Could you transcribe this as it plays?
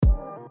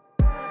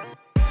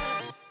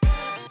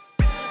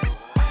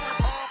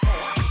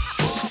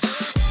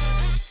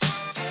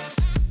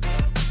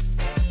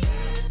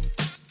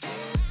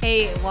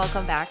Hey,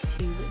 welcome back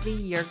to the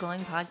You're Glowing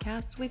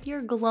podcast with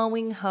your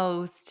glowing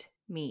host,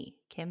 me,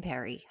 Kim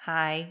Perry.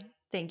 Hi,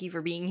 thank you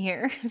for being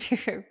here.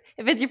 If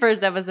it's your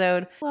first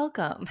episode,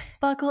 welcome.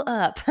 Buckle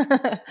up.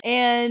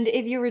 And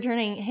if you're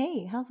returning,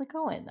 hey, how's it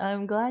going?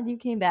 I'm glad you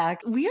came back.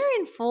 We are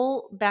in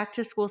full back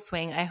to school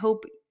swing. I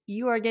hope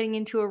you are getting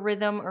into a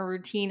rhythm or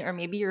routine, or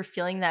maybe you're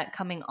feeling that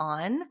coming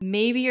on.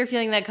 Maybe you're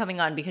feeling that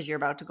coming on because you're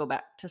about to go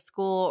back to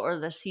school or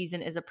the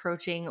season is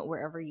approaching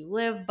wherever you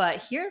live. But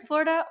here in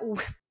Florida,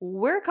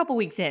 we're a couple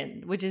weeks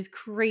in, which is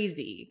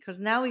crazy because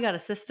now we got a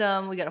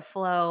system, we got a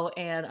flow,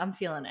 and I'm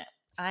feeling it.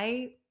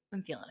 I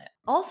am feeling it.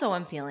 Also,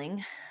 I'm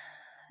feeling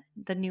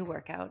the new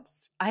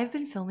workouts. I've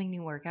been filming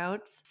new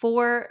workouts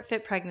for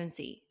Fit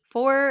Pregnancy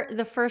for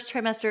the first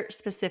trimester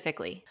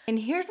specifically. And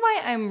here's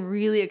why I'm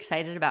really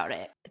excited about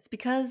it. It's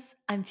because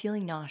I'm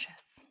feeling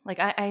nauseous. Like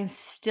I'm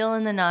still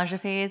in the nausea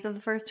phase of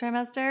the first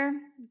trimester,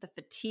 the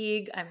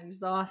fatigue, I'm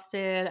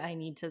exhausted. I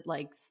need to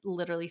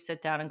literally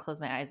sit down and close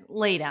my eyes,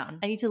 lay down.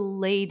 I need to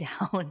lay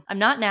down. I'm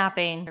not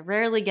napping. I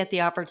rarely get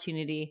the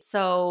opportunity.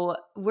 So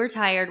we're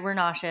tired, we're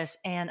nauseous.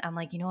 And I'm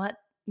like, you know what?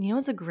 You know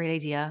what's a great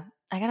idea?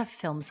 I gotta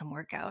film some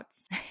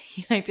workouts.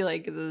 You might be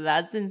like,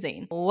 that's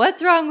insane.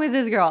 What's wrong with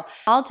this girl?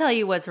 I'll tell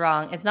you what's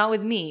wrong. It's not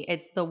with me,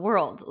 it's the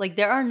world. Like,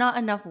 there are not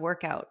enough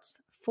workouts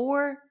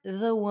for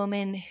the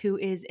woman who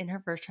is in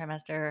her first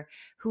trimester,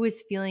 who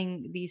is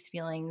feeling these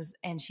feelings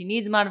and she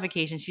needs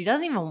modification. She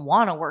doesn't even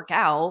want to work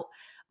out,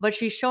 but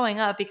she's showing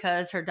up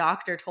because her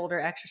doctor told her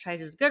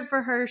exercise is good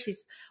for her.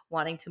 She's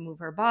wanting to move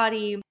her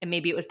body, and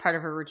maybe it was part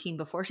of her routine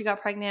before she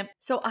got pregnant.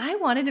 So I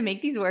wanted to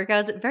make these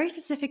workouts very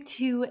specific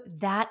to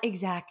that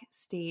exact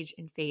stage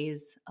and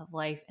phase of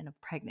life and of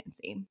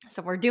pregnancy.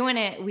 So we're doing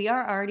it. We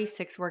are already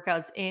 6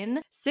 workouts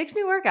in, 6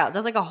 new workouts.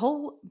 That's like a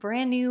whole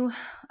brand new,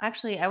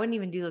 actually, I wouldn't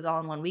even do those all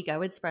in 1 week. I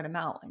would spread them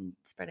out and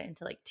spread it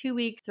into like 2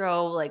 weeks,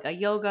 throw like a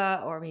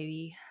yoga or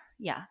maybe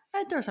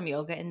I'd throw some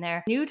yoga in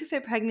there. New to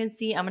Fit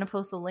Pregnancy. I'm going to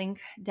post a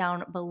link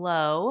down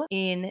below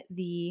in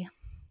the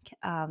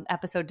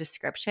episode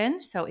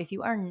description. So if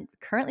you are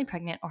currently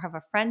pregnant or have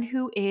a friend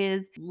who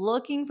is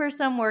looking for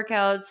some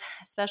workouts,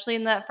 especially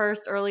in that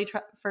first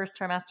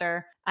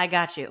trimester, I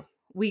got you.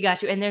 We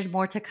got you. And there's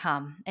more to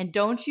come. And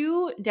don't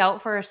you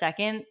doubt for a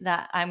second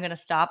that I'm going to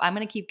stop. I'm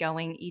going to keep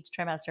going each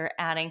trimester,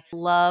 adding.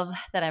 Love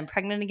that I'm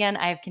pregnant again.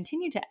 I have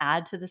continued to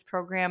add to this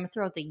program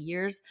throughout the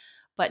years.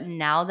 But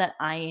now that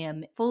I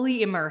am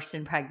fully immersed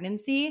in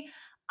pregnancy,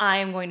 I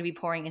am going to be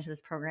pouring into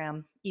this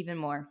program even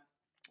more.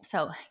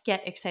 So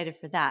get excited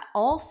for that.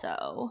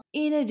 Also,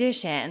 in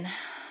addition,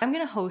 I'm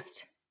going to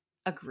host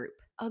a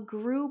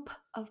group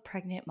of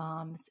pregnant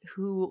moms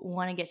who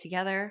want to get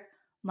together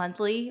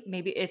monthly.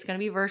 Maybe it's going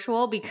to be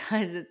virtual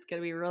because it's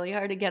going to be really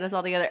hard to get us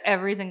all together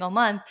every single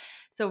month.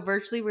 So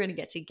virtually, we're going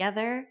to get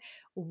together.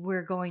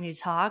 We're going to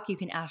talk. You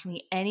can ask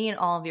me any and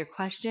all of your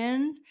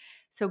questions.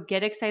 So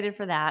get excited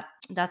for that.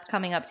 That's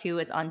coming up too.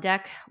 It's on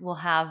deck. We'll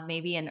have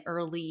maybe an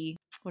early,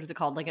 what is it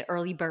called? Like an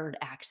early bird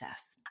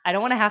access. I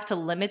don't want to have to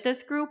limit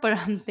this group, but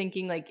I'm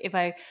thinking like if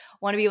I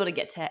want to be able to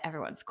get to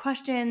everyone's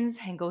questions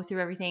and go through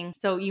everything.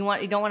 So you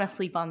don't want to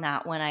sleep on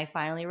that when I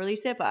finally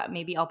release it, but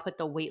maybe I'll put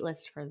the wait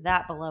list for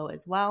that below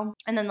as well.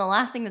 And then the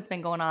last thing that's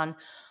been going on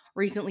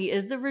recently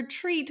is the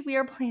retreat. We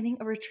are planning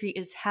a retreat.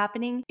 It's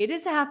happening. It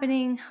is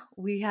happening.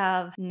 We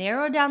have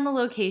narrowed down the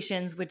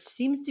locations, which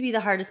seems to be the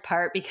hardest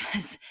part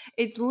because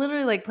it's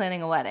literally like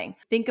planning a wedding.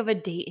 Think of a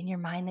date in your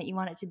mind that you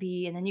want it to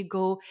be, and then you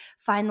go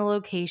find the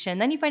location.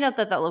 Then you find out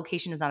that that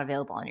location is not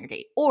available on your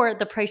date, or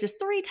the price is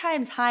 3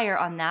 times higher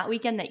on that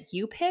weekend that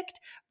you picked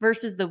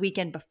versus the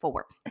weekend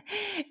before.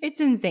 It's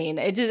insane.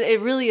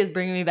 It really is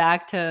bringing me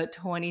back to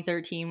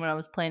 2013 when I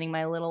was planning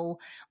my little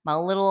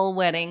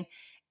wedding.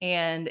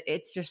 And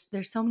it's just,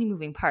 there's so many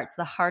moving parts.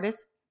 The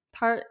hardest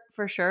part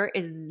for sure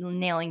is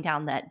nailing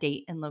down that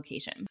date and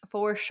location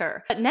for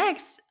sure. But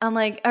next, I'm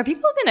like, are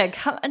people gonna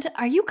come?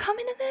 Are you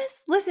coming to this?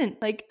 Listen,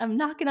 like I'm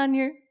knocking on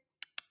your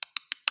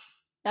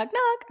knock.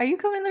 Are you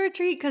coming to the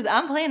retreat? Because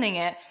I'm planning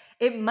it.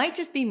 It might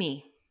just be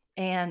me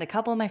and a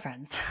couple of my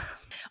friends.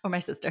 Or my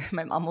sister.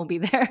 My mom will be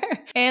there.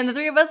 And the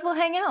 3 of us will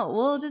hang out.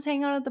 We'll just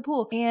hang out at the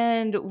pool.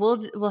 And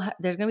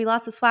there's going to be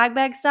lots of swag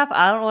bag stuff.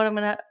 I don't know what I'm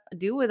going to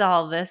do with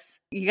all of this.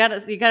 You got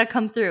to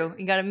come through.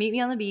 You got to meet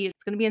me on the beach.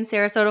 It's going to be in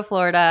Sarasota,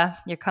 Florida.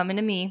 You're coming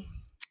to me.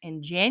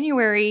 In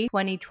January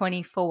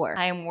 2024,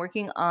 I am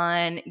working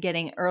on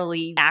getting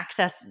early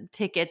access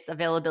tickets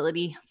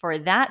availability for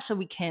that so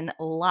we can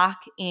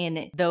lock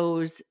in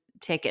those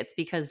tickets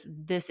because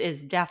this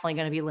is definitely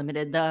going to be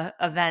limited. The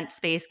event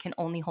space can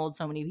only hold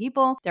so many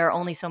people. There are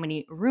only so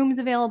many rooms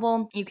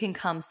available. You can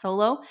come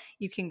solo.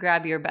 You can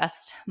grab your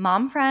best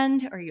mom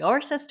friend or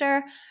your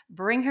sister,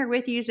 bring her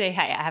with you. Say,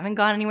 hey, I haven't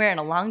gone anywhere in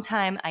a long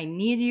time. I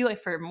need you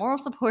for moral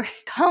support.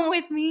 Come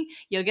with me.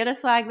 You'll get a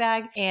swag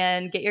bag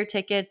and get your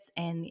tickets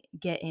and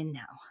get in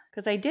now.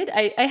 Because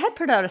I had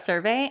put out a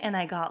survey and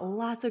I got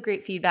lots of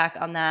great feedback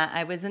on that.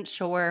 I wasn't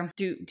sure,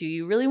 do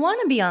you really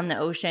want to be on the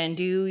ocean?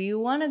 Do you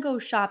want to go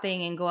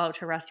shopping and go out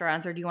to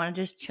restaurants, or do you want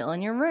to just chill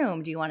in your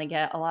room? Do you want to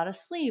get a lot of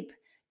sleep?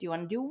 Do you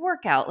want to do a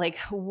workout? Like,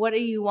 what do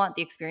you want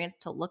the experience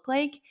to look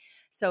like?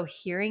 So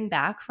hearing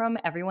back from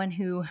everyone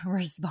who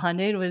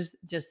responded was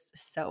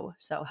just so,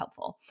 so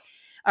helpful.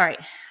 All right.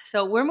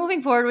 So we're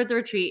moving forward with the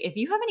retreat. If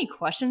you have any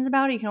questions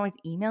about it, you can always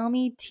email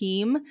me,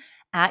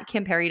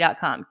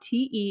 team@kimperry.com,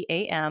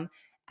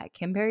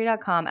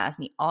 team@kimperry.com. Ask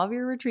me all of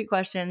your retreat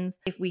questions.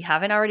 If we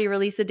haven't already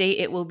released a date,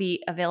 it will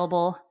be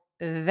available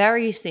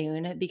very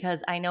soon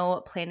because I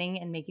know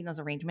planning and making those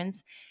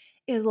arrangements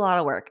is a lot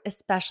of work,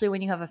 especially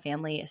when you have a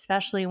family,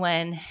 especially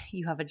when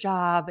you have a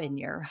job and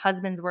your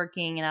husband's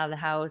working and out of the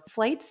house.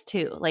 Flights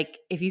too. Like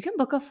if you can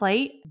book a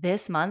flight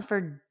this month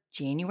for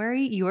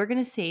January, you are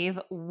going to save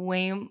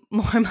way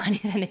more money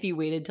than if you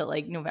waited till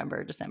like November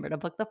or December to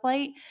book the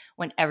flight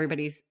when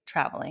everybody's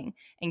traveling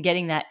and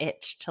getting that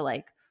itch to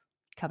like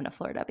come to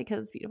Florida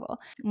because it's beautiful.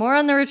 More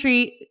on the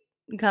retreat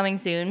coming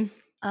soon.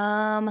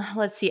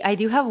 Let's see. I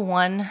do have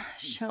one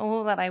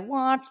show that I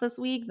watched this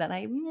week that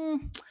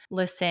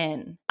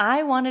listen.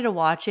 I wanted to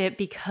watch it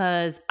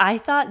because I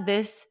thought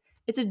it's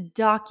a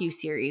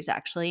docu-series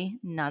actually,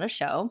 not a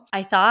show.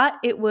 I thought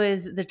it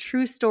was the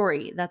true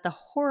story that the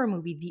horror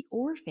movie The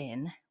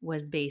Orphan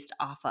was based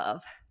off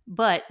of,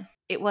 but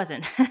it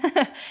wasn't.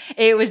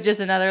 It was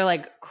just another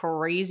like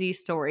crazy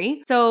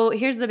story. So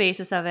here's the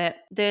basis of it.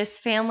 This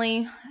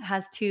family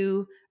has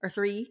three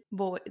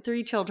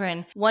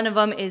children. One of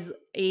them is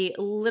a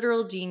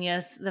literal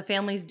genius. The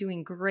family's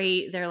doing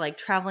great. They're like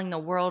traveling the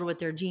world with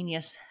their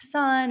genius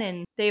son.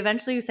 And they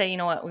eventually say, you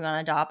know what, we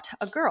want to adopt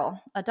a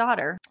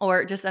daughter,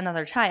 or just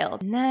another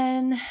child. And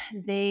then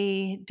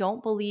they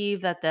don't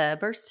believe that the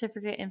birth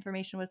certificate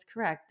information was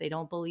correct. They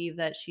don't believe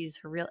that she's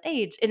her real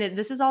age. And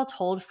this is all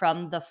told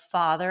from the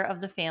father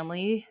of the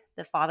family,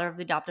 the father of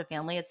the adoptive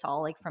family. It's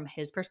all like from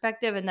his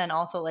perspective, and then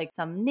also like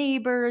some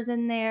neighbors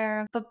in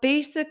there. But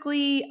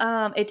basically,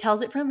 it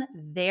tells it from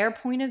their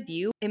point of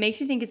view. It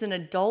makes you think it's an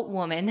adult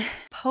woman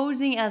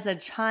posing as a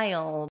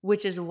child,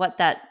 which is what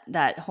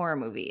that horror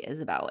movie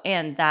is about.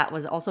 And that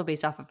was also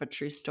based off of a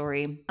true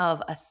story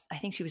of I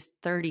think she was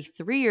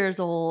 33 years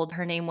old.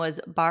 Her name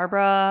was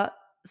Barbara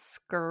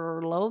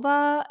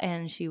Skrlova,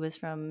 and she was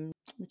from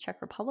the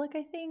Czech Republic,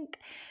 I think.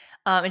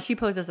 And she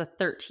posed as a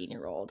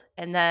 13-year-old.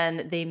 And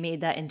then they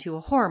made that into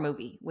a horror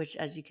movie, which,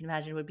 as you can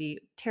imagine, would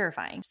be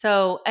terrifying.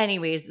 So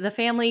anyways, the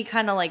family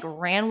kind of like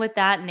ran with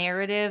that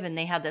narrative, and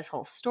they had this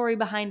whole story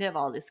behind it of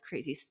all this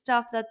crazy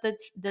stuff that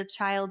the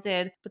child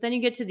did. But then you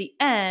get to the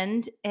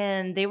end,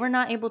 and they were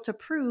not able to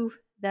prove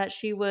that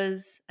she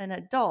was an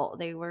adult.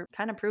 They were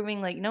kind of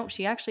proving like, nope,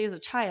 she actually is a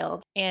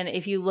child. And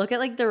if you look at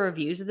like the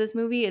reviews of this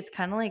movie, it's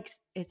kind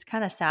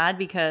of sad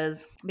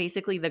because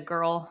basically the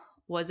girl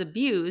was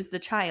abused, the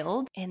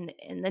child, and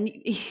then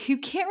you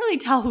can't really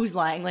tell who's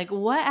lying. Like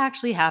what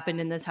actually happened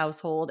in this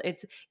household.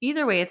 It's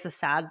either way, it's a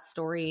sad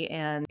story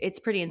and it's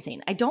pretty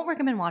insane. I don't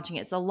recommend watching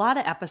it. It's a lot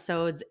of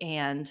episodes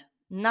and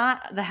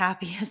not the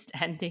happiest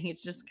ending.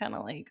 It's just kind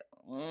of like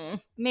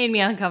made me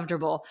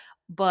uncomfortable,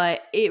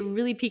 but it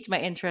really piqued my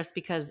interest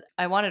because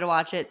I wanted to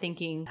watch it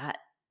thinking that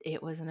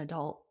it was an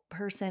adult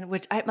person,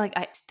 which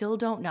I still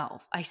don't know.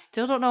 I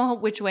still don't know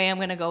which way I'm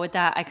going to go with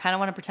that. I kind of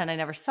want to pretend I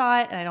never saw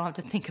it and I don't have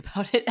to think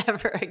about it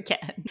ever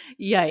again.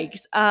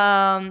 Yikes.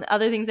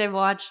 Other things I've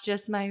watched,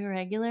 just my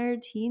regular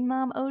Teen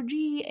Mom OG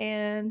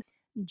and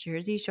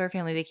Jersey Shore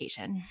Family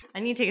Vacation. I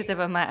need to take a sip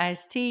of my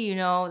iced tea. You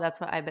know, that's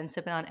what I've been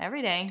sipping on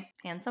every day,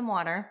 and some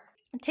water.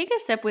 Take a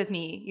sip with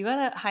me. You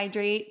got to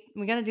hydrate.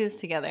 We got to do this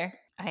together.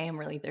 I am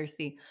really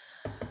thirsty.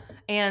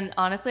 And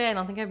honestly, I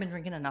don't think I've been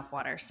drinking enough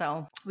water.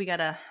 So we got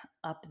to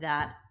up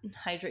that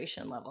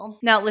hydration level.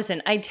 Now,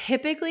 listen,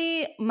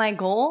 my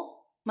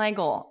goal,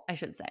 I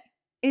should say,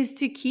 is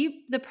to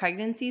keep the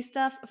pregnancy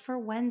stuff for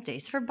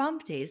Wednesdays, for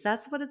bump days.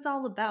 That's what it's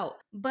all about.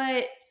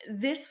 But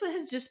this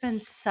has just been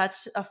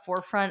such a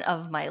forefront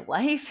of my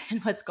life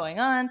and what's going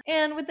on.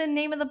 And with the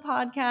name of the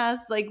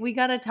podcast, like we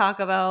got to talk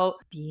about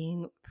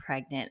being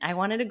pregnant. I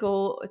wanted to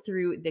go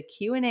through the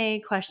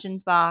Q&A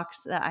questions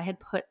box that I had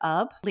put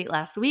up late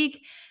last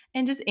week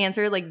and just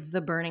answer like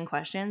the burning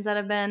questions that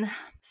have been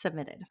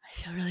submitted.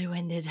 I feel really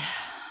winded.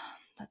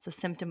 That's a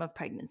symptom of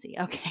pregnancy.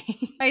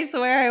 Okay. I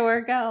swear I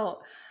work out.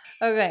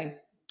 Okay.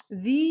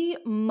 The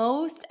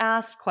most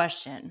asked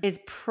question is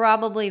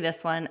probably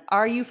this one.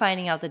 Are you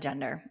finding out the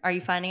gender? Are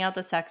you finding out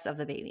the sex of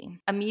the baby?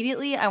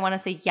 Immediately, I want to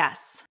say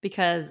yes,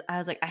 because I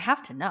was like, I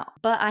have to know.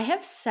 But I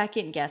have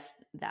second guessed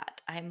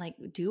that. I'm like,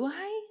 do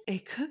I?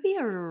 It could be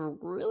a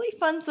really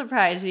fun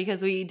surprise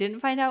because we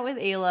didn't find out with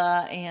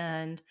Ayla.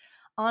 And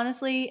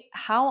honestly,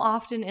 how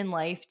often in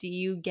life do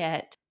you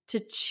get to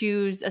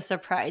choose a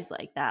surprise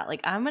like that?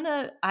 Like I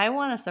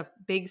want a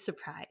big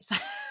surprise.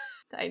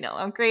 I know,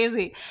 I'm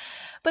crazy.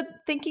 But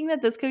thinking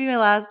that this could be my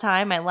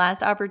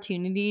last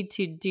opportunity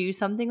to do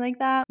something like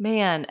that,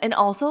 man. And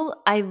also,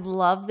 I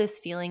love this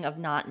feeling of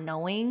not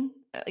knowing.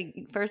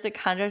 Like, first, it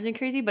kind of drives me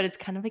crazy, but it's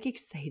kind of like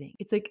exciting.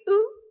 It's like,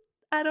 ooh,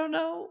 I don't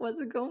know. What's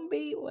it going to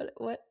be?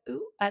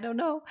 Ooh, I don't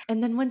know.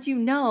 And then once you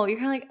know, you're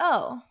kind of like,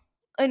 oh.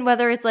 And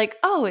whether it's like,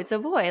 oh, it's a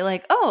boy,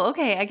 like, oh,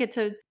 okay, I get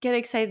to get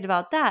excited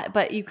about that.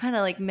 But you kind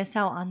of like miss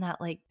out on that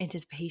like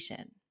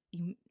anticipation.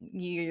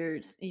 you're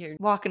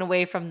walking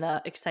away from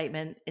the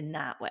excitement in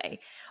that way.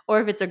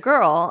 Or if it's a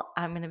girl,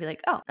 I'm going to be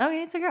like, oh,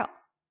 okay, it's a girl.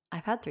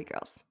 I've had 3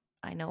 girls.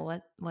 I know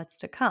what's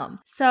to come.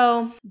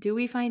 So do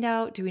we find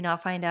out? Do we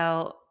not find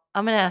out?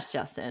 I'm going to ask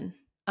Justin.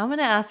 I'm going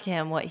to ask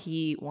him what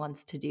he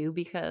wants to do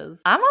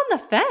because I'm on the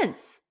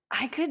fence.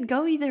 I could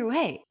go either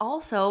way.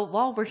 Also,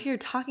 while we're here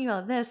talking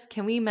about this,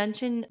 can we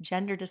mention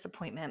gender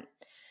disappointment?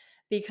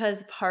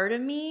 Because part of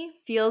me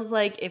feels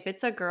like if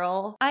it's a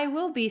girl, I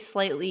will be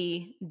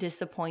slightly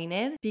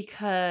disappointed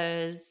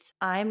because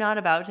I'm not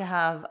about to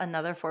have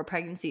another 4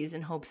 pregnancies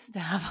in hopes to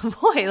have a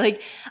boy.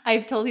 Like,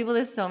 I've told people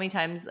this so many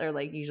times, or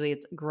like usually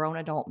it's grown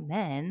adult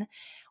men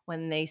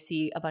when they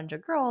see a bunch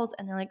of girls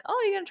and they're like,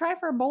 oh, you're going to try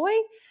for a boy?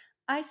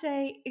 I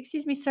say,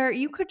 excuse me, sir,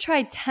 you could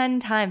try 10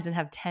 times and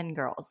have 10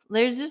 girls.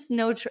 There's just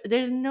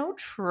there's no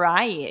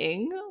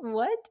trying.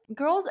 What?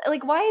 Girls,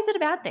 like, why is it a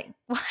bad thing?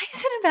 Why is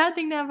it a bad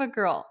thing to have a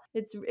girl?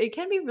 It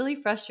can be really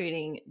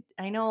frustrating.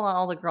 I know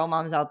all the girl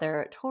moms out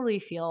there totally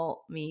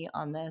feel me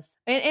on this.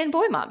 And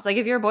boy moms. Like,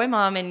 if you're a boy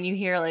mom and you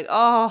hear like,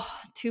 oh,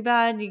 too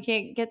bad you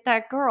can't get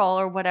that girl,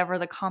 or whatever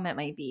the comment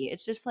might be.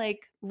 It's just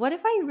like, what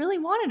if I really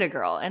wanted a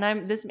girl and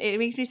it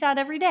makes me sad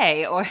every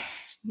day? Or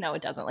no,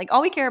 it doesn't. Like,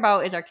 all we care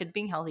about is our kids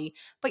being healthy.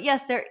 But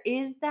yes, there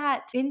is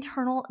that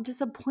internal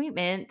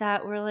disappointment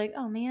that we're like,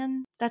 oh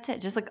man, that's it.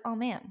 Just like, oh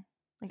man,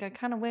 like, I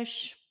kind of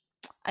wish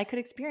I could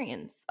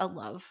experience a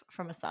love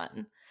from a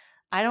son.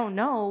 I don't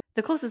know.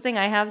 The closest thing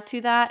I have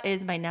to that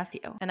is my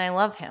nephew, and I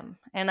love him.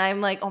 And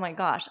I'm like, oh my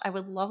gosh, I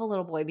would love a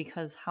little boy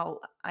because how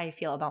I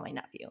feel about my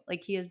nephew.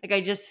 Like, he is like, I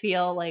just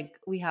feel like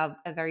we have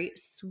a very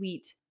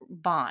sweet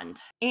bond.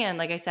 And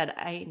like I said,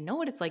 I know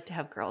what it's like to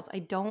have girls. I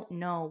don't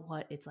know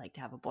what it's like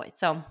to have a boy.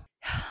 So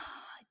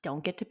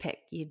don't get to pick.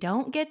 You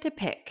don't get to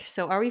pick.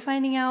 So are we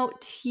finding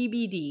out?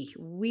 TBD.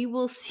 We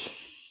will see.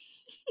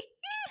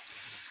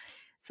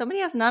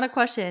 Somebody asked, not a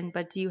question,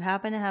 but do you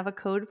happen to have a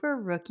code for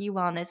Rookie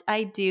Wellness?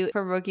 I do,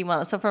 for Rookie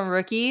Wellness. So from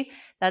Rookie,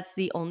 that's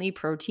the only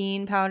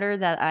protein powder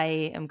that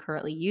I am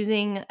currently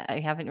using. I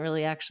haven't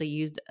really actually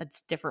used a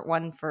different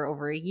one for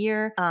over a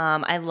year.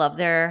 I love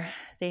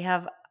they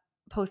have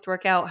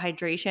post-workout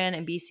hydration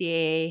and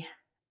BCAA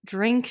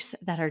drinks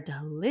that are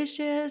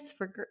delicious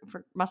for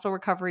muscle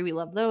recovery. We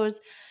love those.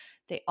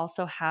 They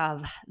also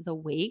have the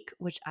Wake,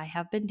 which I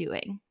have been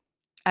doing.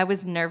 I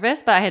was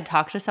nervous, but I had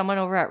talked to someone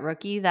over at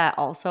Rookie that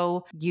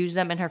also used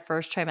them in her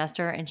first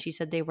trimester, and she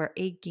said they were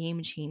a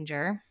game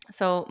changer.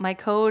 So my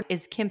code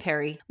is Kim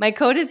Perry. My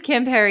code is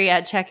Kim Perry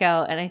at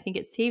checkout, and I think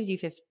it saves you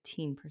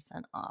 15%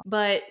 off.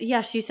 But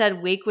yeah, she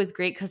said Wake was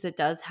great because it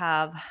does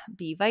have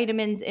B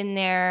vitamins in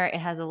there. It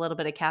has a little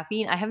bit of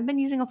caffeine. I haven't been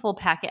using a full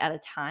packet at a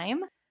time.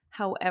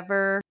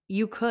 However,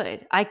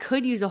 I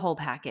could use a whole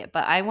packet,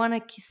 but I want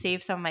to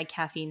save some of my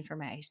caffeine for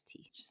my iced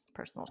tea. Just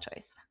personal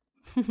choice.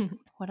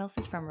 What else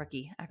is from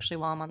Rookie? Actually,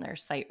 while I'm on their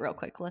site real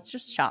quick, let's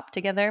just shop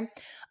together.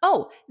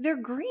 Oh, their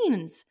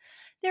greens.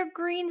 Their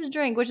greens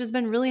drink, which has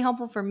been really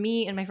helpful for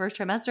me in my first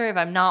trimester if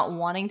I'm not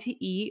wanting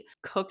to eat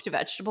cooked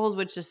vegetables,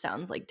 which just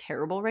sounds like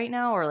terrible right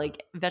now, or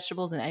like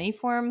vegetables in any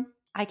form.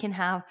 I can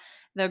have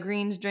the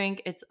greens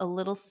drink. It's a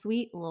little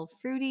sweet, a little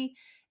fruity,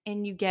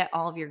 and you get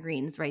all of your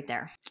greens right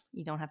there.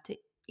 You don't have to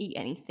eat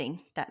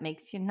anything that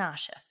makes you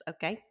nauseous,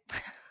 okay?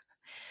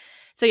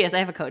 So yes, I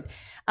have a code.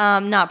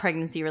 Not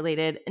pregnancy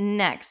related.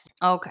 Next.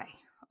 Okay.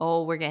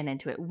 Oh, we're getting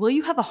into it. Will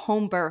you have a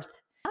home birth?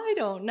 I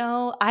don't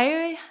know.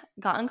 I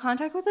got in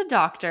contact with a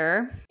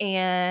doctor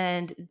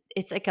and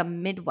it's like a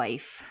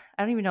midwife.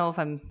 I don't even know if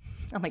I'm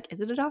like,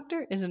 is it a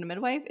doctor? Is it a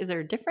midwife? Is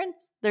there a difference?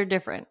 They're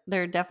different.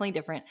 They're definitely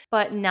different.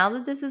 But now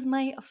that this is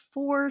my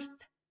 4th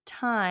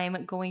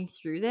time going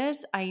through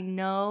this, I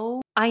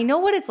know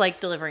what it's like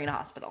delivering in a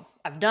hospital.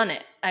 I've done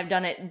it. I've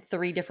done it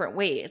 3 different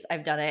ways.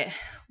 I've done it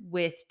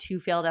with 2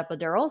 failed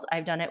epidurals.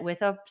 I've done it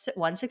with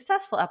one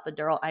successful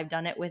epidural. I've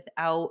done it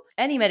without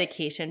any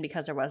medication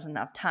because there wasn't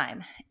enough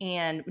time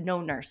and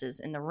no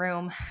nurses in the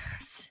room,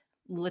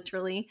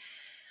 literally.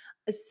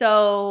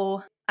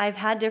 So I've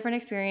had different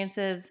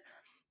experiences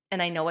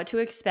and I know what to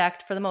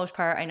expect for the most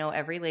part. I know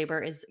every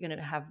labor is going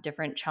to have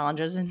different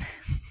challenges and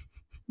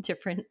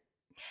different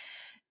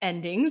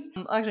endings.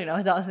 Actually,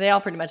 no, they all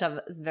pretty much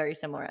have very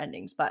similar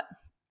endings, but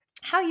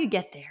how you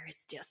get there is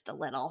just a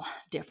little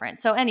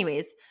different. So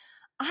anyways,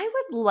 I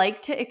would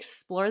like to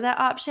explore that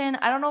option.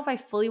 I don't know if I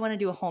fully want to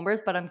do a home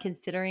birth, but I'm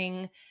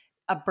considering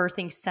a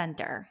birthing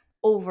center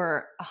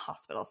over a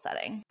hospital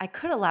setting. I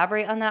could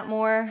elaborate on that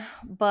more,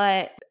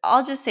 but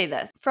I'll just say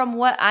this. From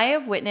what I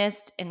have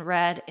witnessed and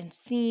read and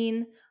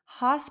seen,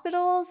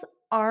 hospitals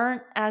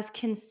aren't as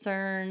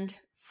concerned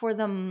for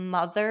the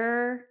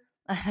mother.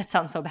 That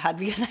sounds so bad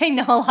because I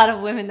know a lot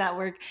of women that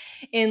work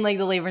in like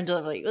the labor and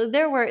delivery.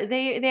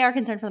 They are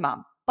concerned for the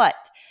mom, but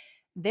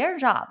their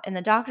job and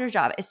the doctor's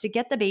job is to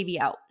get the baby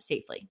out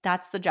safely.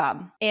 That's the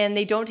job. And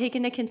they don't take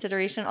into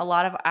consideration a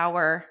lot of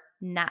our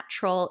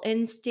natural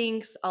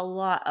instincts, a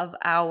lot of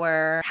how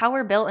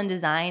we're built and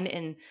designed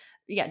and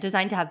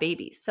designed to have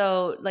babies.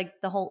 So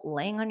like the whole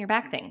laying on your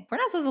back thing. We're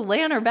not supposed to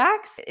lay on our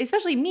backs,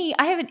 especially me.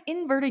 I have an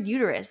inverted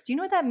uterus. Do you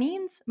know what that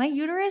means? My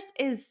uterus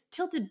is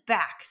tilted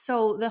back.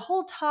 So the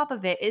whole top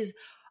of it is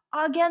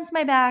against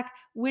my back,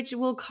 which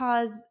will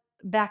cause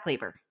back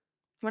labor.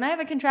 When I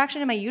have a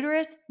contraction in my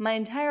uterus, my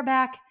entire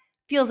back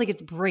feels like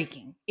it's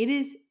breaking. It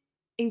is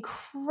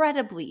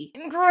incredibly,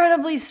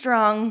 incredibly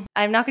strong.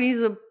 I'm not going to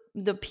use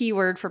the P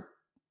word for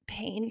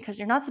pain because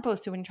you're not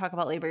supposed to when you talk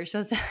about labor. You're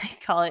supposed to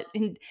call it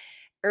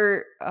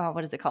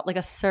what is it called? Like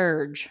a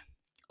surge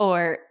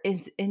or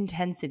its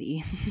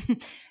intensity.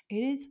 It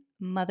is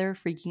mother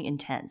freaking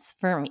intense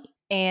for me.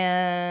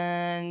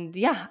 And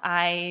yeah,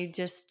 I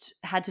just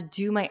had to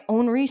do my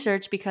own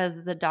research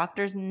because the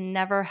doctors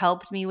never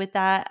helped me with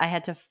that. I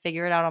had to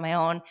figure it out on my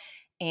own.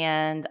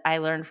 And I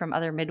learned from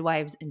other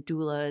midwives and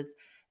doulas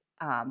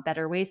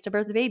better ways to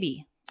birth a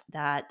baby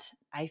that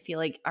I feel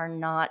like are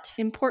not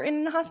important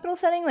in a hospital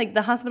setting. Like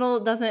the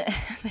hospital doesn't,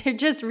 they're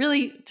just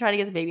really trying to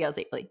get the baby out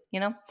safely, you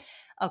know?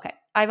 Okay.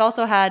 I've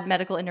also had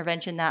medical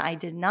intervention that I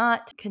did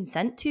not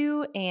consent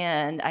to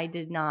and I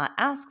did not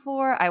ask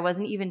for. I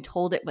wasn't even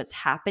told it was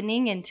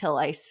happening until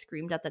I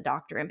screamed at the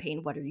doctor in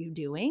pain, "What are you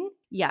doing?"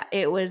 Yeah,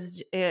 I'm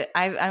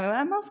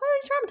also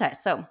slightly traumatized.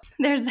 So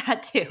there's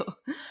that too.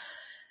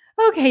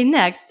 Okay,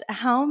 next.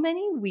 How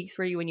many weeks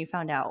were you when you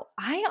found out?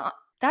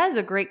 That is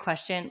a great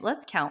question.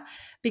 Let's count.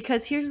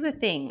 Because here's the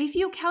thing. If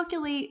you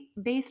calculate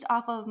based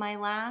off of my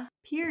last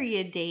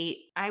period date,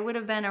 I would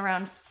have been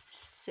around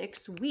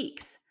 6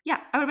 weeks. Yeah,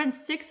 I would have been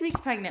 6 weeks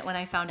pregnant when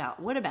I found out.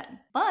 Would have been.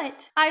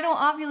 But I don't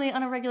ovulate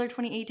on a regular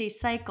 28-day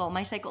cycle.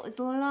 My cycle is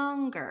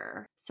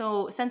longer.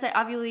 So since I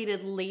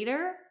ovulated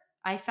later,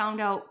 I found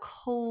out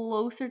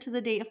closer to the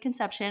date of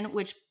conception,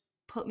 which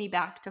put me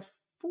back to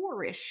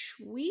 4-ish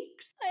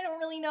weeks. I don't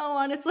really know,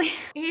 honestly.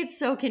 It's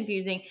so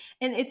confusing.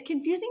 And it's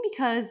confusing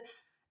because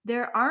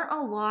there aren't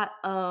a lot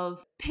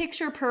of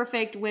picture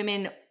perfect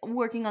women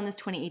working on this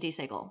 28-day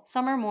cycle.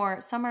 Some are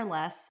more, some are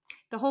less.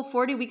 The whole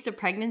 40 weeks of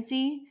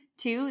pregnancy,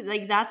 too,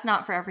 like that's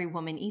not for every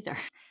woman either.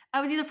 I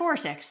was either 4 or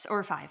 6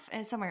 or 5,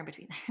 and somewhere in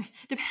between there,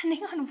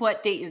 depending on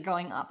what date you're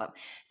going off of.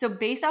 So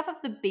based off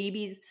of the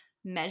baby's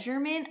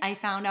measurement, I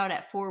found out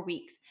at 4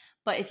 weeks.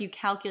 But if you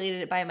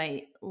calculated it by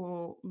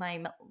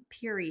my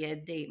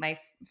period date, my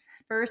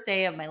first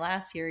day of my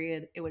last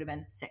period, it would have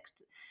been 6.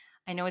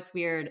 I know it's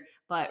weird,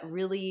 but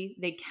really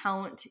they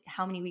count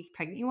how many weeks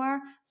pregnant you are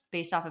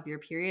based off of your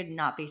period,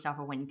 not based off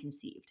of when you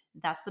conceived.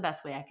 That's the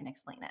best way I can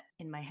explain it.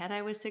 In my head,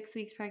 I was 6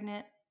 weeks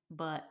pregnant,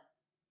 but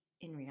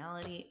in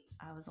reality,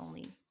 I was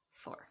only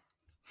 4.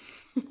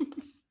 I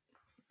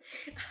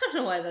don't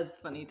know why that's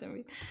funny to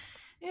me.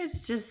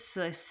 It's just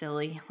so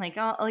silly. Like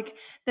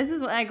this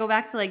is when I go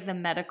back to like the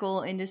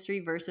medical industry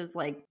versus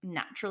like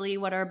naturally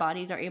what our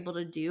bodies are able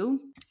to do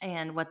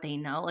and what they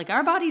know. Like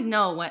our bodies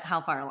know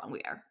how far along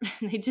we are.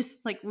 They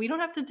just like we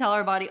don't have to tell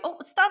our body, "Oh,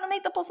 it's time to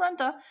make the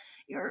placenta.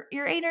 You're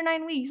 8 or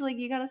 9 weeks. Like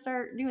you got to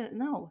start doing it."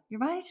 No, your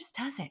body just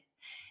does it,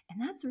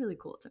 and that's really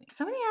cool to me.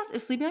 Somebody asked,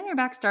 "Is sleeping on your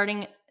back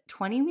starting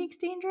 20 weeks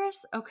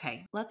dangerous?"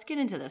 Okay, let's get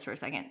into this for a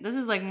second. This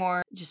is like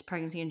more just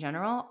pregnancy in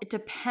general. It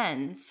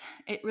depends.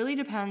 It really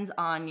depends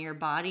on your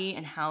body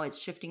and how it's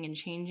shifting and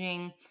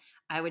changing.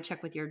 I would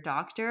check with your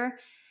doctor.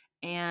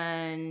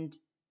 And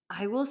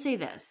I will say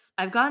this.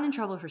 I've gotten in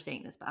trouble for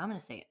saying this, but I'm going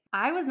to say it.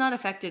 I was not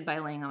affected by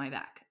laying on my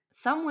back.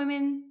 Some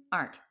women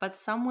aren't, but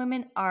some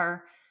women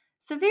are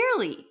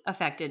severely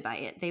affected by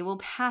it. They will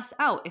pass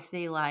out if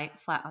they lie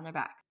flat on their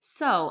back.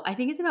 So I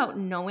think it's about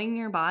knowing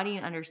your body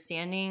and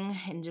understanding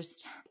and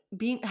just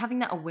having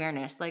that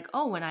awareness. Like,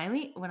 oh, when I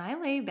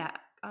lay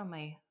back on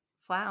my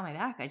flat on my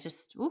back, I feel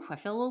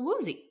a little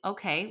woozy.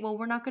 Okay, well,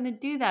 we're not going to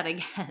do that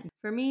again.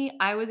 For me,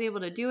 I was able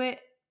to do it.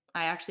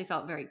 I actually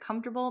felt very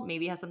comfortable.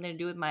 Maybe it has something to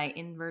do with my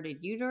inverted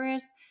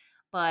uterus,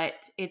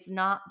 but it's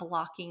not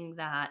blocking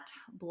that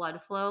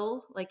blood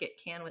flow like it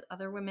can with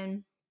other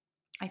women.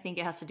 I think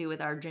it has to do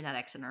with our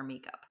genetics and our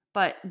makeup.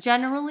 But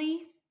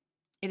generally,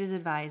 it is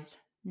advised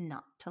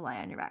not to lie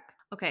on your back.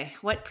 Okay,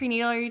 what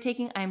prenatal are you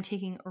taking? I'm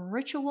taking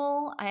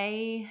Ritual.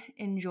 I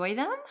enjoy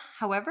them.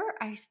 However,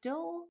 I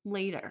still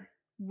later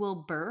will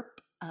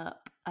burp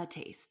up a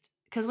taste.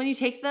 Because when you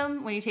take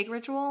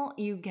Ritual,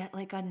 you get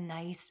like a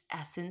nice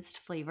essenced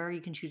flavor.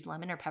 You can choose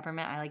lemon or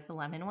peppermint. I like the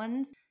lemon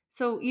ones.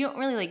 So you don't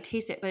really like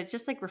taste it, but it's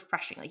just like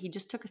refreshing. Like you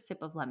just took a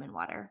sip of lemon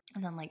water.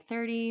 And then like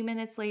 30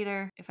 minutes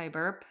later, if I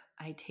burp,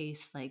 I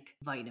taste like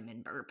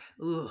vitamin burp.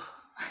 Ooh.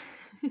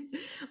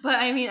 But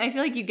I mean, I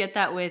feel like you get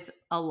that with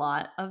a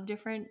lot of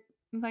different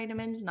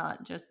vitamins,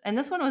 not just, and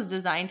this one was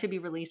designed to be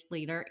released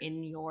later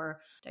in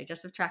your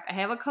digestive tract. I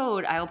have a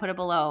code. I will put it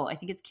below. I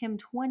think it's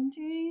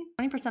Kim20,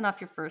 20%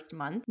 off your first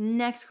month.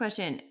 Next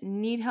question.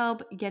 Need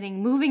help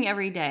moving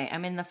every day.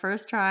 I'm in the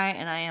first try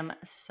and I am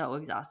so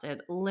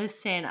exhausted.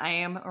 Listen, I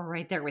am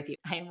right there with you.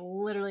 I am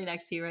literally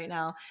next to you right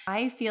now.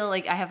 I feel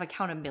like I have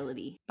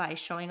accountability by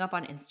showing up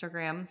on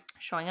Instagram,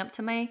 showing up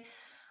to my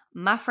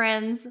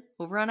friends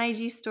over on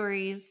IG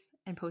stories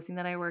and posting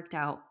that I worked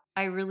out.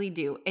 I really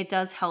do. It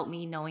does help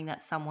me knowing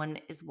that someone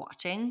is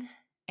watching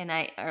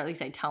or at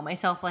least I tell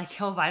myself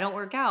like, oh, if I don't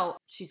work out,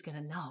 she's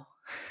going to know.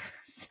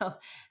 So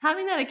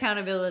having that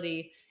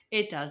accountability,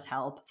 it does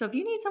help. So if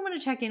you need someone to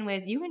check in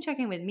with, you can check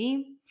in with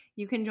me.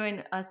 You can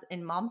join us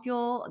in Mom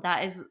Fuel.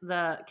 That is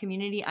the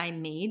community I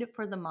made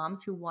for the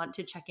moms who want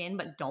to check in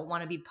but don't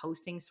want to be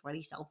posting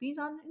sweaty selfies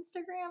on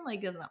Instagram.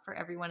 Like, it's not for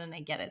everyone, and I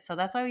get it. So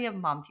that's why we have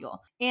Mom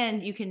Fuel.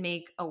 And you can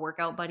make a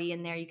workout buddy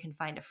in there. You can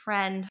find a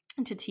friend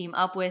to team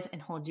up with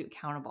and hold you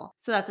accountable.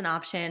 So that's an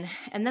option.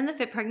 And then the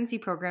Fit Pregnancy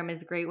program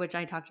is great, which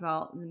I talked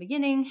about in the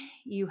beginning.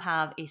 You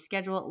have a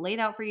schedule laid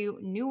out for you,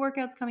 new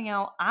workouts coming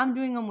out. I'm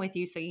doing them with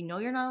you, so you know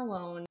you're not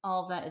alone.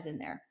 All of that is in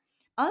there.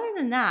 Other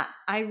than that,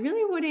 I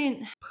really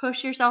wouldn't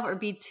push yourself or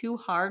be too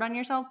hard on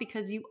yourself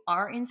because you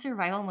are in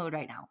survival mode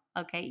right now.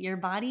 Okay. Your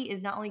body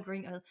is not only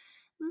growing a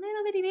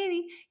little bitty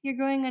baby, you're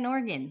growing an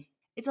organ.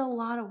 It's a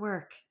lot of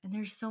work, and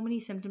there's so many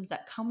symptoms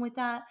that come with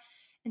that.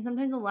 And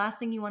sometimes the last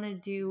thing you want to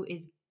do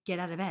is get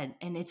out of bed,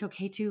 and it's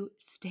okay to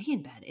stay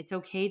in bed. It's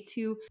okay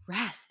to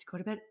rest, go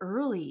to bed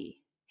early,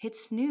 hit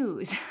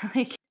snooze,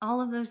 like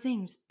all of those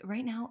things.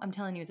 Right now, I'm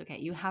telling you, it's okay.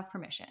 You have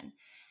permission.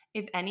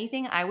 If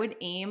anything, I would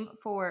aim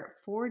for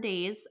 4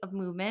 days of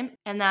movement,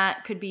 and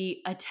that could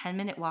be a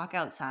 10-minute walk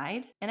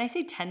outside. And I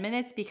say 10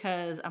 minutes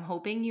because I'm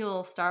hoping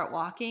you'll start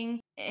walking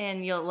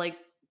and you'll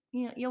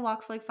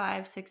walk for like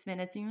 5-6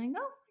 minutes and you're like,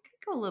 oh, I could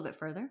go a little bit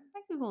further.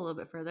 I could go a little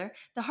bit further.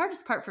 The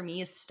hardest part for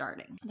me is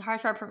starting. The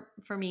hardest part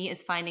for me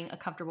is finding a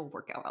comfortable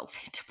workout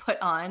outfit to put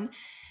on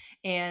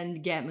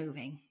and get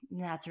moving.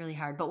 That's really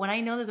hard. But when I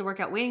know there's a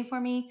workout waiting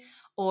for me,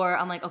 or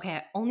I'm like, okay,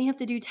 I only have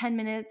to do 10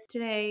 minutes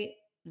today,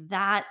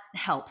 that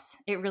helps.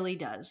 It really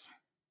does.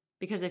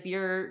 Because if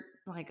you're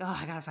like, oh,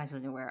 I gotta find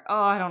something to wear.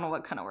 Oh, I don't know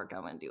what kind of workout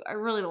I'm gonna do. I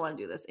really don't want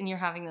to do this. And you're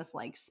having this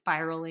like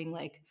spiraling,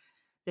 like,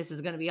 this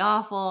is gonna be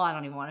awful. I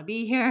don't even want to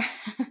be here.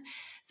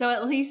 So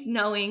at least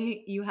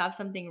knowing you have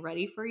something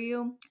ready for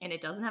you and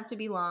it doesn't have to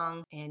be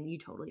long and you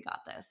totally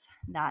got this.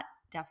 That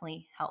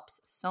definitely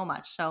helps so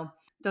much. So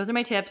those are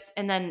my tips.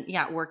 And then,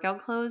 yeah,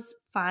 workout clothes,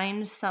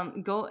 find some,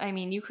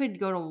 you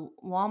could go to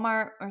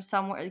Walmart or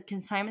somewhere, a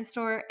consignment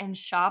store, and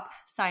shop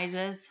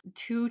sizes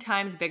 2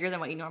 times bigger than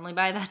what you normally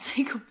buy. That's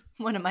like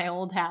one of my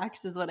old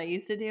hacks is what I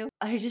used to do.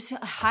 I just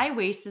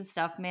high-waisted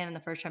stuff, man, in the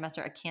first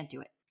trimester, I can't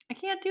do it. I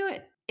can't do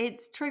it.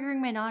 It's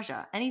triggering my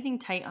nausea. Anything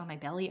tight on my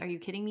belly? Are you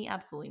kidding me?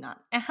 Absolutely not.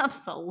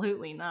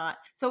 Absolutely not.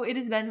 So it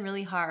has been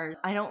really hard.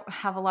 I don't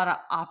have a lot of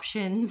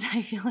options,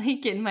 I feel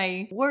like, in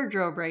my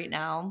wardrobe right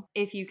now.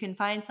 If you can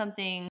find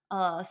something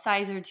a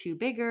size or 2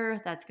 bigger,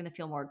 that's going to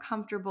feel more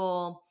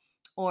comfortable,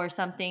 or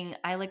something,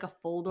 I like a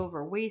fold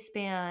over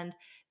waistband.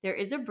 There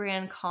is a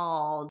brand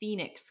called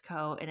Phoenix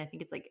Co. And I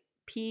think it's like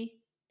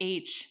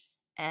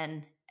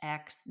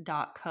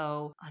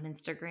PHNX.co on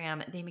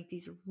Instagram. They make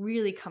these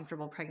really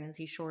comfortable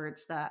pregnancy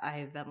shorts that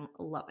I've been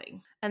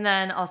loving. And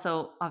then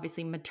also,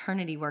 obviously,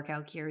 maternity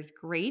workout gear is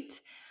great.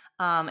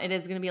 It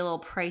is going to be a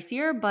little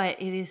pricier,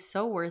 but it is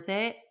so worth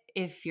it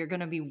if you're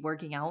going to be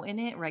working out in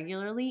it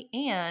regularly,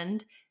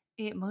 and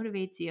it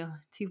motivates you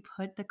to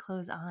put the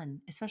clothes on,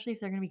 especially if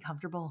they're going to be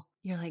comfortable.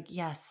 You're like,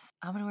 yes,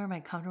 I'm going to wear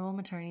my comfortable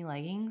maternity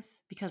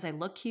leggings because I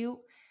look cute.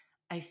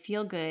 I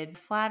feel good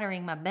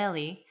flattering my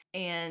belly,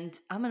 and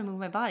I'm going to move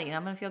my body and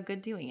I'm going to feel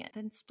good doing it.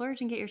 Then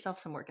splurge and get yourself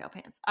some workout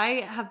pants.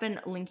 I have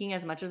been linking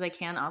as much as I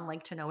can on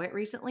Like to Know It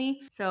recently.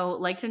 So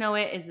Like to Know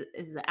It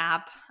is the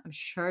app. I'm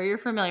sure you're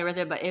familiar with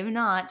it, but if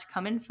not,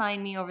 come and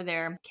find me over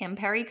there. Kim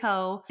Perry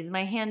Co. is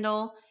my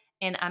handle.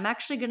 And I'm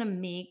actually going to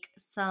make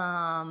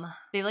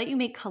they let you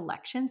make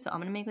collections. So I'm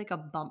going to make like a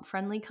bump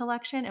friendly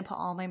collection and put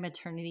all my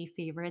maternity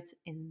favorites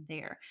in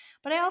there.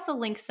 But I also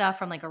link stuff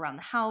from like around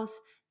the house,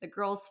 the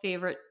girls'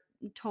 favorite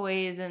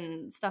toys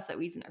and stuff that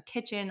we use in our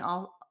kitchen,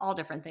 all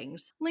different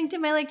things. Linked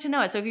in my Like to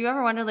Know It. So if you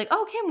ever wonder like,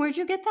 oh, Kim, where'd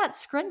you get that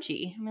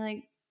scrunchie? I'm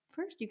like,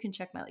 first you can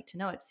check my Like to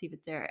Know It to see if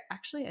it's there.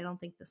 Actually, I don't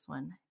think this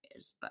one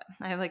is, but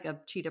I have like a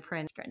cheetah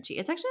print scrunchie.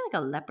 It's actually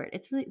like a leopard.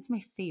 It's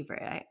my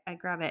favorite. I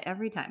grab it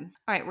every time.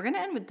 All right, we're going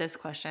to end with this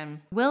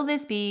question. Will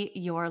this be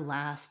your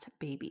last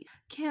baby?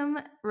 Kim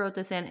wrote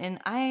this in, and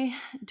I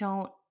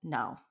don't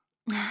know.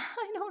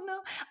 I don't know.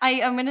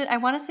 I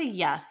want to say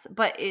yes,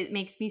 but it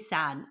makes me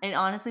sad. It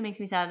honestly makes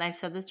me sad. And I've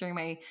said this during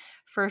my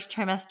first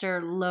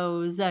trimester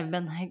lows. I've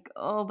been like,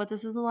 oh, but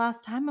this is the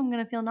last time I'm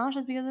going to feel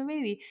nauseous because of a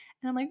baby.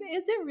 And I'm like,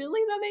 is it really?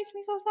 That makes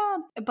me so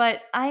sad.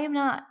 But I'm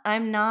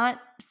not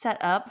set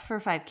up for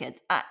 5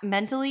 kids.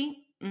 Mentally,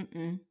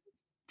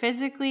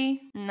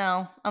 physically,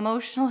 no.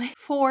 Emotionally,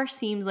 4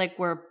 seems like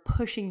we're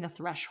pushing the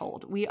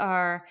threshold. We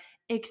are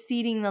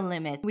exceeding the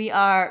limit. We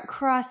are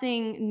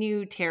crossing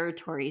new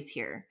territories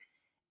here.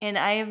 And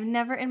I have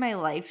never in my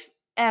life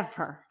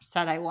ever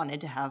said I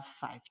wanted to have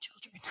 5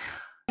 children.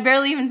 I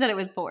barely even said it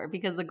was 4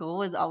 because the goal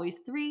was always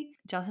 3.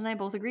 Justin and I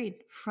both agreed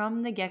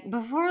from the get,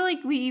 before like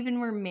we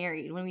even were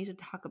married, when we used to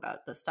talk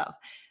about this stuff.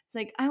 It's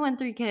like, I want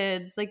 3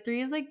 kids. Like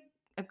 3 is like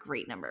a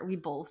great number. We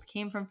both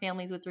came from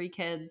families with 3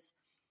 kids.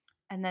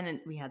 And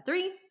then we had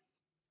 3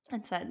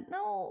 and said,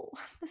 no,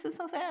 this is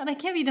so sad. I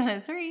can't be done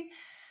at 3.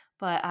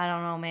 But I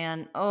don't know,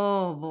 man.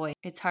 Oh boy.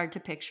 It's hard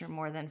to picture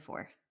more than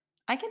 4.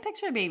 I can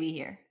picture a baby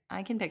here.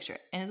 I can picture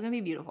it, and it's going to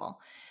be beautiful.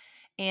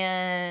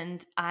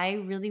 And I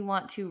really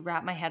want to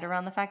wrap my head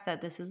around the fact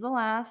that this is the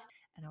last,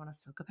 and I want to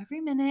soak up every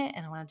minute,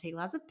 and I want to take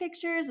lots of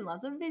pictures and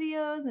lots of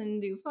videos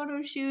and do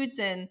photo shoots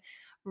and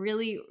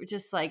really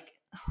just like,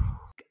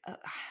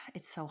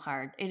 it's so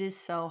hard. It is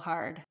so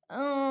hard.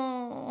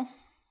 Oh,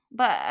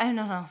 but I don't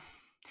know.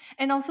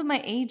 And also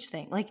my age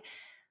thing.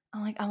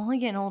 I'm only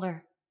getting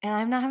older. And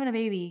I'm not having a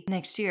baby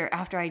next year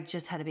after I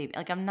just had a baby.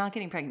 Like, I'm not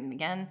getting pregnant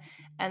again.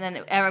 And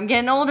then I'm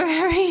getting older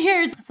every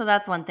year. So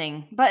that's one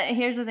thing. But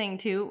here's the thing,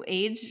 too.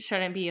 Age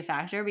shouldn't be a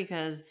factor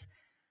because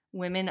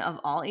women of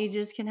all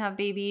ages can have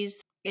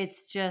babies.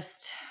 It's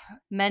just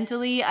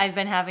mentally, I've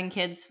been having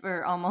kids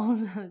for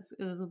almost,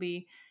 this will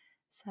be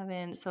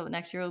 7. So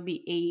next year will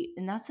be 8.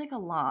 And that's like a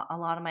lot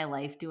of my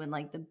life doing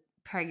like the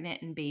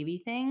pregnant and baby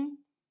thing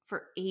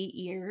for 8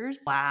 years.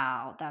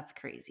 Wow, that's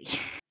crazy.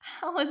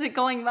 How is it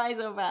going by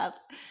so fast?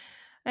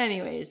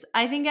 Anyways,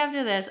 I think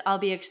after this, I'll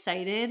be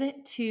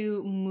excited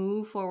to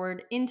move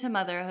forward into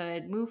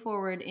motherhood, move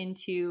forward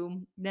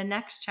into the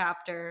next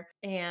chapter,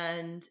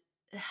 and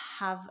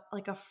have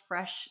like a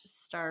fresh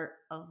start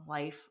of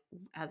life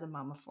as a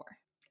mom of 4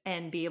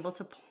 and be able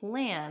to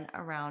plan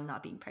around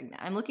not being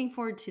pregnant. I'm looking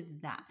forward to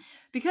that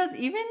because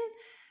even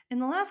in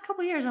the last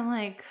couple of years, I'm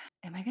like,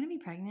 am I going to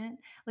be pregnant?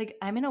 Like,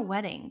 I'm in a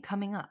wedding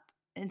coming up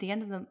at the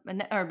end of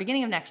or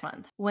beginning of next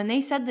month. When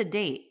they said the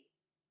date,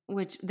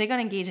 which they got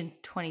engaged in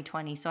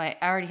 2020, so I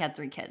already had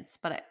 3 kids,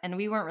 and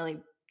we weren't really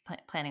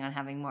planning on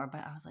having more,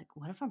 but I was like,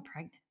 what if I'm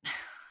pregnant?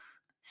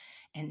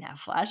 And now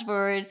flash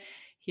forward,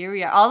 here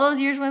we are. All those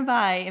years went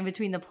by in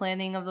between the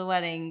planning of the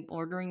wedding,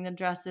 ordering the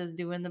dresses,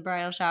 doing the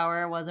bridal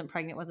shower, wasn't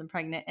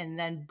pregnant, and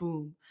then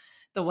boom,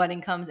 the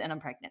wedding comes and I'm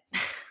pregnant.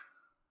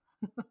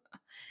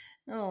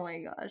 Oh my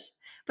gosh.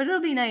 But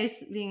it'll be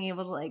nice being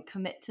able to like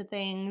commit to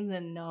things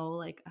and know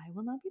like I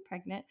will not be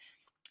pregnant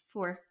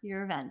for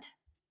your event.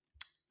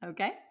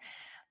 Okay?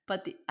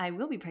 But I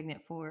will be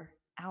pregnant for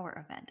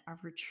our event, our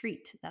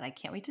retreat that I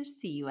can't wait to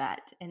see you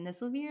at. And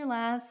this will be your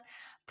last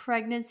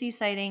pregnancy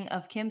sighting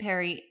of Kim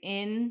Perry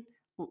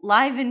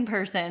live in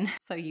person.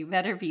 So you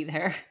better be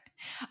there.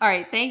 All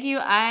right. Thank you.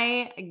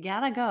 I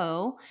gotta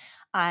go.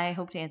 I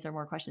hope to answer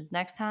more questions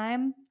next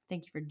time.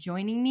 Thank you for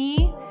joining me.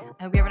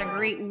 I hope you're having a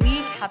great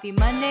week. Happy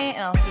Monday,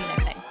 and I'll see you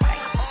next time.